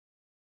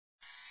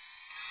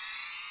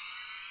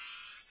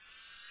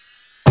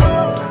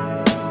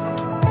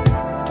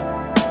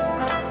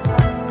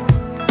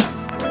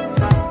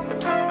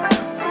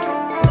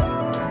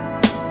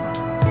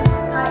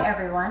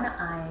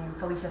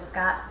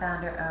Scott,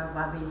 founder of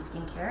Wild Beauty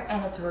Skincare,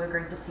 and it's really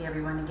great to see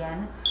everyone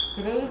again.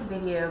 Today's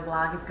video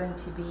blog is going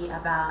to be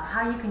about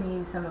how you can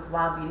use some of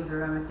Wild Beauty's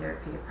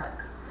aromatherapeutic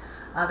products.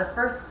 The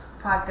first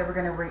product that we're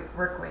going to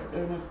work with,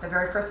 and it's the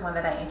very first one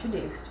that I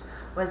introduced,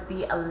 was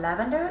the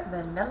Lavender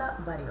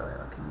Vanilla Body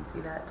Oil. Can you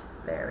see that?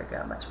 There we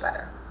go, much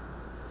better.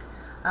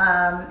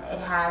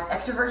 It has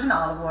extra virgin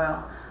olive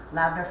oil,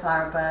 lavender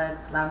flower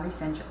buds, lavender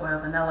essential oil,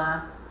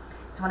 vanilla.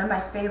 It's one of my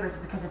favorites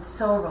because it's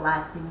so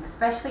relaxing,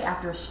 especially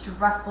after a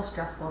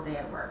stressful day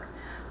at work.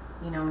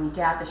 You know, when you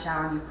get out the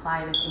shower and you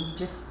apply this and you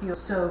just feel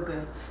so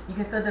good. You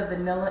can feel the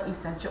vanilla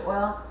essential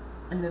oil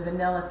and the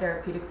vanilla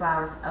therapeutic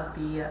flowers of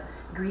the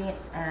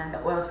ingredients and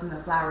the oils from the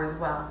flower as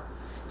well.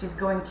 Just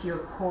going to your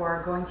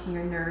core, going to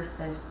your nervous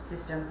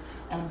system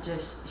and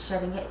just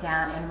shutting it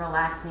down and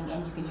relaxing,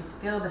 and you can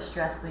just feel the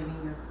stress leaving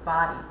your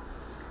body.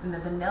 And the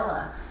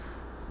vanilla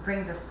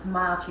brings a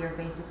smile to your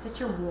face. It's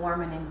such a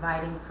warm and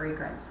inviting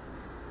fragrance.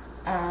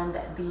 And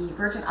the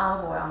virgin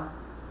olive oil,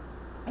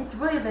 it's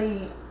really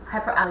the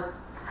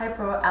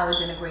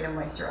hypoallergenic way to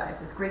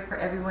moisturize. It's great for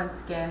everyone's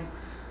skin,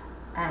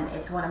 and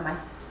it's one of my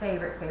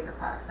favorite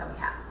products that we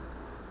have.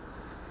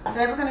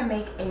 Today we're going to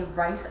make a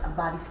rice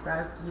body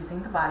scrub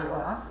using the body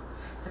oil.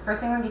 So first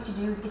thing we're going to get you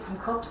to do is get some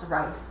cooked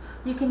rice.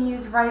 You can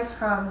use rice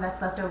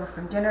that's left over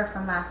from dinner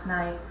from last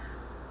night,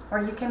 or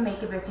you can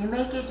make it, but if you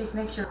make it, just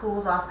make sure it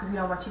cools off because we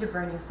don't want you to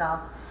burn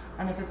yourself.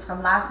 And if it's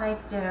from last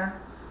night's dinner,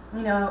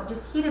 you know,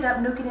 just heat it up,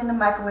 nuke it in the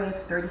microwave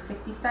for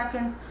 30-60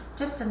 seconds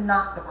just to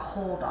knock the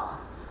cold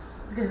off,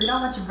 because we don't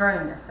want you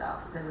burning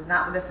yourselves. This is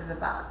not what this is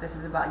about. This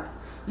is about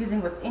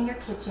using what's in your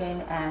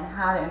kitchen and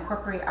how to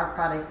incorporate our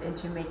products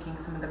into making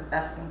some of the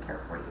best skincare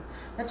for you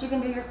that you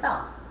can do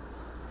yourself.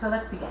 So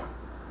let's begin.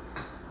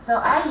 So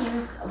I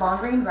used long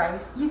grain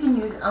rice. You can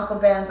use Uncle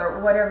Ben's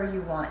or whatever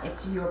you want.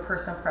 It's your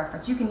personal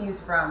preference. You can use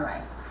brown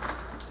rice.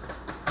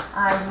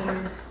 I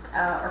used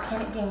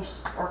organic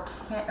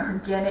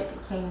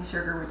cane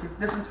sugar, which is,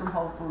 this one's from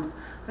Whole Foods,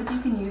 but you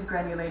can use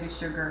granulated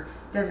sugar.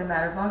 Doesn't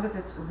matter as long as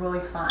it's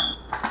really fine.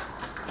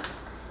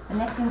 The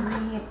next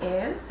ingredient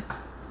is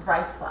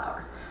rice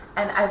flour.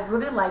 And I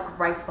really like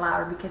rice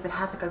flour because it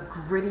has like a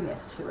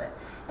grittiness to it,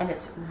 and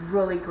it's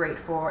really great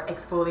for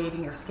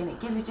exfoliating your skin. It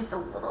gives you just a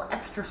little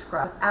extra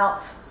scrub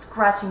without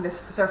scratching the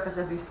surface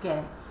of your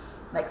skin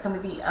like some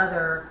of the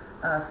other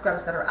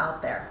scrubs that are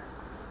out there.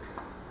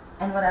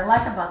 And what I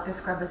like about this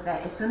scrub is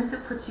that as soon as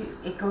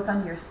it goes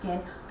on your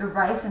skin, the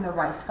rice and the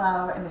rice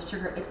flour and the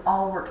sugar, it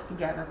all works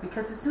together,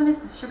 because as soon as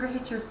the sugar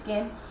hits your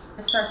skin,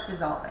 it starts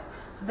dissolving.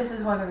 So this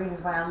is one of the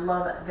reasons why I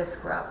love this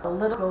scrub. A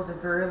little goes a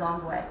very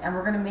long way, and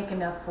we're going to make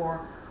enough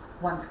for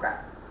one scrub.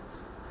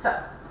 So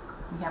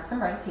we have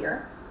some rice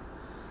here.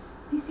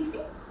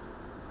 See?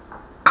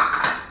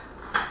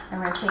 And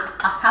we're going to take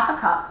a half a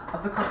cup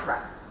of the cooked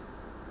rice.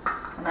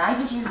 And I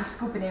just usually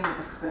scoop it in with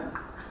a spoon.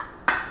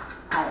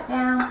 Pat it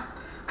down.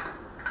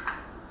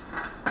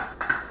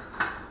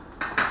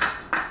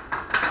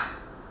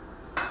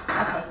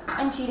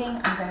 I'm cheating,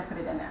 I'm going to put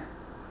it in there.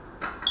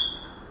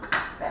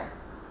 There.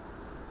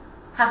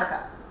 Half a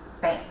cup.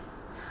 Bam.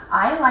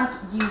 I like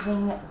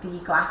using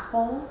the glass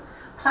bowls.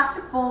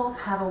 Plastic bowls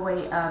have a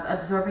way of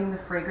absorbing the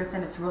fragrance,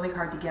 and it's really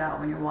hard to get out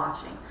when you're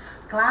washing.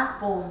 Glass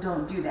bowls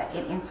don't do that.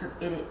 It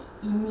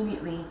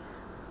immediately,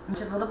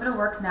 it's a little bit of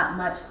work, not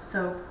much,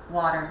 soap,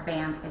 water,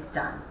 bam, it's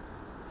done.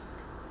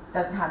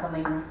 Doesn't have the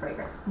lingering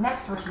fragrance.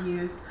 Next, we're going to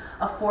use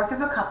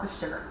 1/4 cup of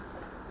sugar.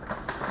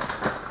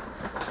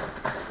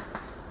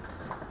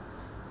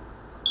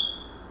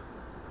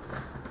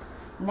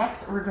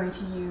 Next, we're going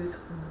to use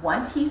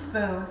 1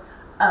 teaspoon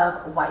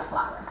of white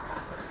flour.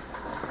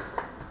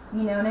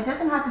 You know, and it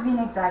doesn't have to be an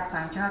exact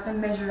science. You don't have to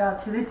measure it out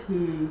to the T.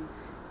 You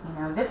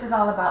know, this is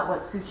all about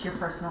what suits your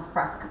personal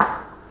preference.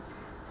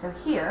 So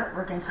here,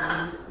 we're going to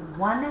use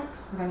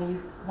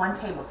 1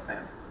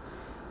 tablespoon.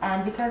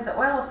 And because the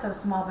oil is so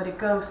small, but it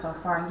goes so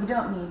far, you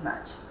don't need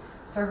much.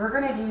 So we're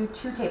going to do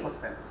 2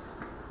 tablespoons.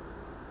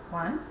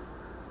 1,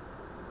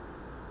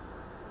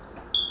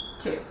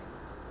 2.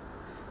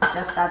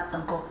 Just that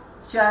simple.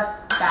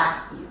 Just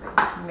that easy.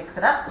 Mix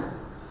it up.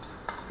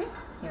 See,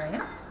 here I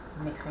am,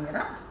 mixing it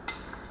up.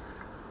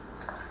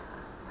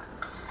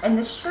 And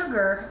the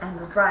sugar and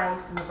the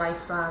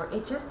rice flour,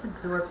 it just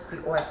absorbs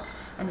the oil.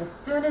 And as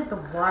soon as the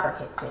water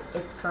hits it,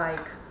 it's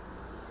like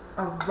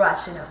a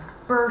rush and a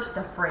burst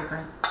of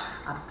fragrance,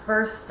 a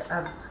burst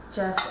of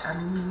just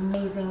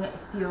amazing,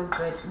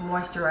 feel-good,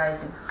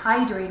 moisturizing,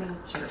 hydrating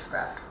sugar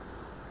scrub.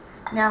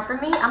 Now for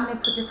me, I'm going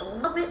to put just a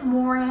little bit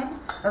more in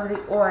of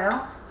the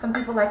oil. Some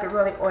people like it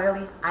really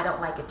oily. I don't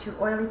like it too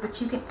oily, but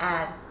you can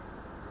add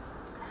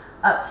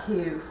up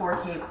to 4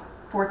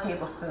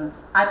 tablespoons.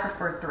 I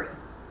prefer 3.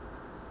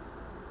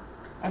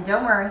 And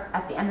don't worry,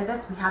 at the end of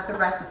this, we have the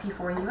recipe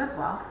for you as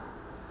well.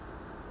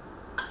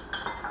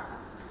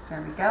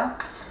 There we go.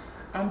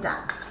 And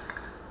done.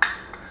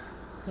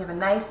 You have a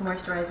nice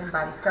moisturizing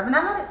body scrub. And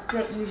I let it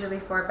sit usually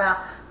for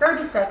about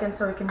 30 seconds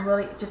so it can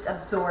really just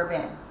absorb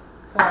in.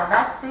 So while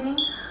that's sitting,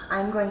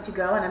 I'm going to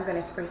go and I'm going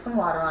to spray some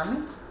water on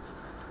me.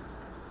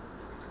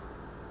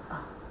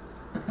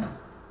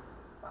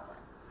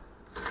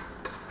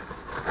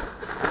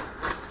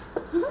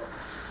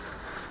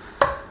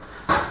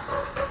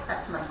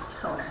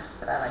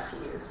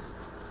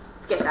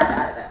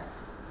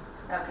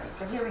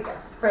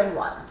 spraying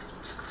water.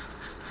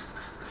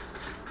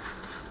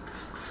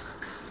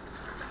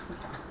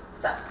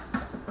 So,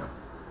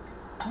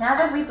 now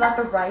that we've let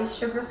the rice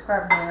sugar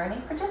scrub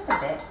marinate for just a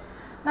bit,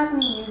 I'm not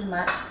going to use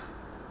much.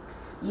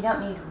 You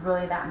don't need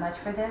really that much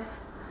for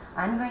this.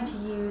 I'm going to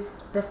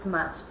use this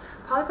much,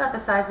 probably about the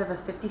size of a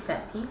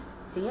 50-cent piece.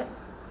 See it?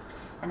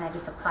 And I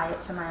just apply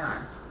it to my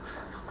arm.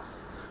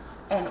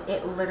 And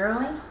it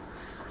literally,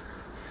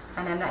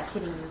 and I'm not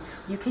kidding you,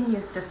 you can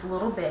use this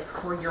little bit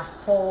for your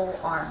whole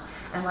arm.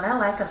 And what I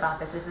like about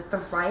this is that the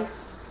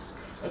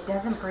rice, it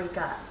doesn't break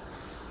up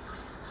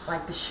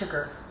like the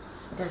sugar.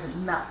 It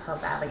doesn't melt so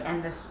badly.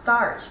 And the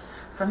starch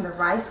from the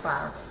rice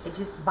flour, it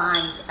just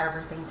binds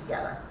everything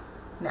together.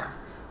 Now,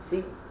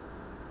 see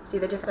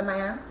the difference in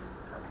my arms?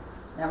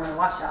 Now I'm going to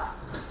wash it off.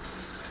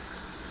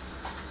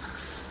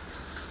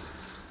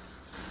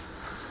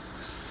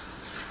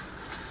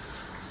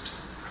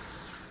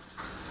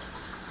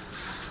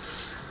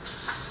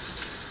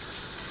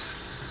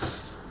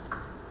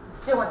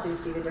 Still want you to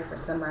see the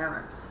difference in my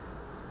arms.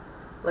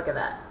 Look at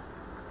that.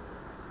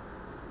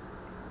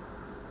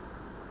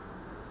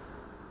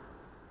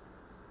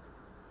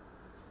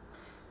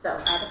 So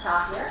I have a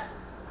towel here.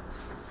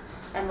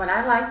 And what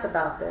I liked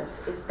about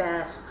this is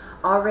that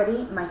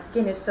already my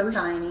skin is so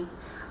shiny.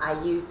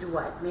 I used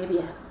what? Maybe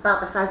about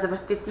the size of a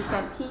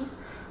 50-cent piece.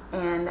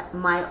 And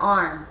my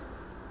arm,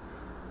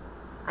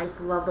 I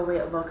just love the way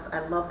it looks. I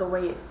love the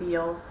way it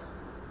feels.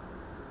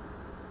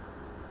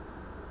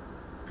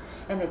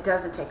 And it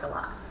doesn't take a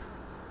lot.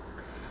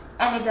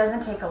 And it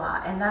doesn't take a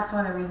lot. And that's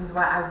one of the reasons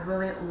why I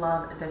really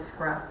love this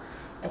scrub.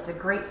 It's a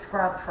great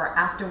scrub for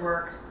after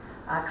work.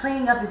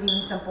 Cleaning up is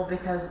even simple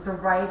because the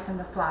rice and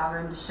the flour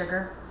and the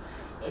sugar,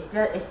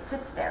 it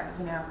sits there,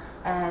 you know,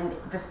 and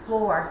the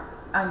floor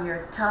on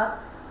your tub,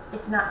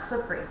 it's not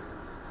slippery.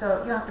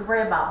 So you don't have to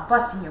worry about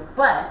busting your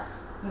butt,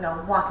 you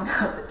know, walking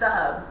out the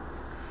tub.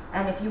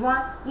 And if you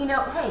want, you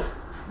know, hey,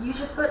 use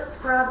your foot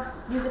scrub,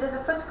 use it as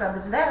a foot scrub,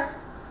 it's there.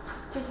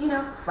 Just, you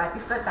know, wipe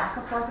your foot back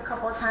and forth a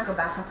couple of times, go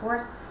back and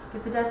forth,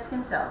 get the dead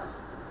skin cells.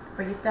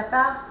 Before you step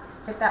out,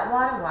 hit that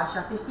water, wash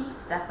off your feet,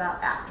 step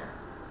out after.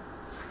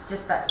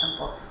 Just that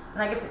simple. And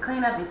like I said,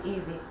 cleanup is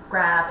easy.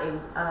 Grab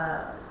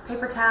a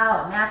paper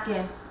towel, a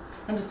napkin,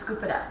 and just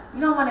scoop it up.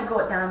 You don't want to go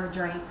it down the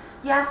drain.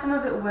 Yeah, some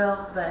of it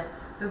will, but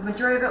the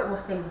majority of it will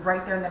stay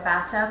right there in the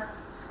bathtub.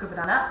 Scoop it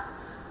on up,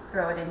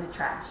 throw it in the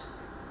trash.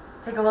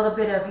 Take a little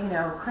bit of, you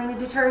know, cleaning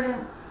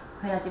detergent,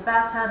 clean out your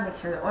bathtub, make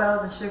sure the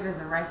oils and sugars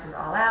and rice is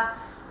all out.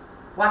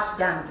 Wash it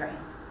down the drain.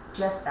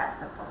 Just that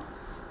simple.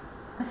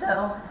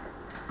 So,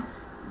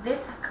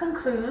 this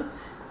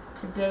concludes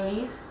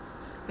today's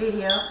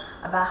video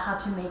about how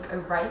to make a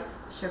rice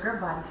sugar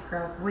body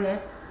scrub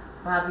with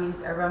Wild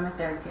Beauty's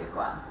aromatherapeutic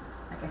oil.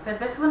 Like I said,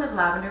 this one is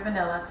lavender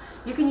vanilla.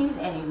 You can use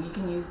any. You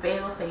can use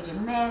basil, sage,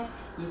 and mint.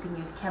 You can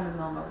use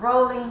chamomile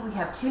neroli. We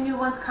have 2 new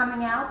ones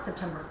coming out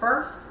September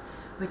 1st,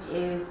 which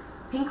is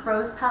pink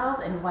rose petals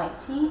and white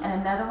tea, and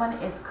another one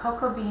is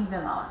cocoa bean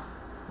vanilla.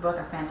 Both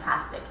are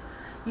fantastic.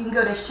 You can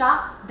go to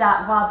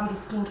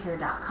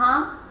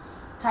shop.wildbeautyskincare.com,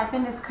 type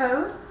in this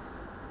code,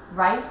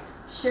 rice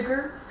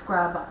sugar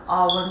scrub,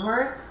 all one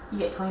word. You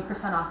get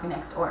 20% off your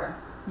next order.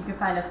 You can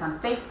find us on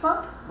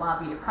Facebook,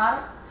 Wild Beauty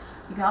Products.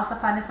 You can also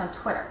find us on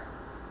Twitter.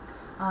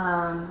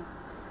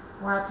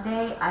 Well,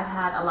 today I've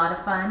had a lot of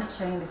fun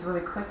showing this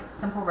really quick,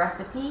 simple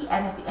recipe,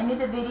 and at the end of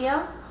the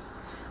video,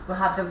 we'll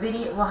have the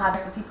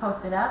recipe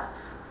posted up,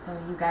 so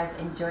you guys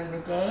enjoy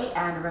your day.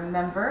 And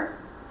remember,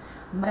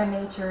 Mother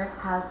Nature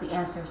has the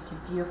answers to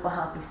beautiful,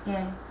 healthy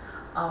skin.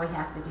 All we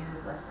have to do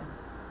is listen.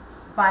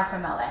 Bye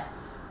from LA.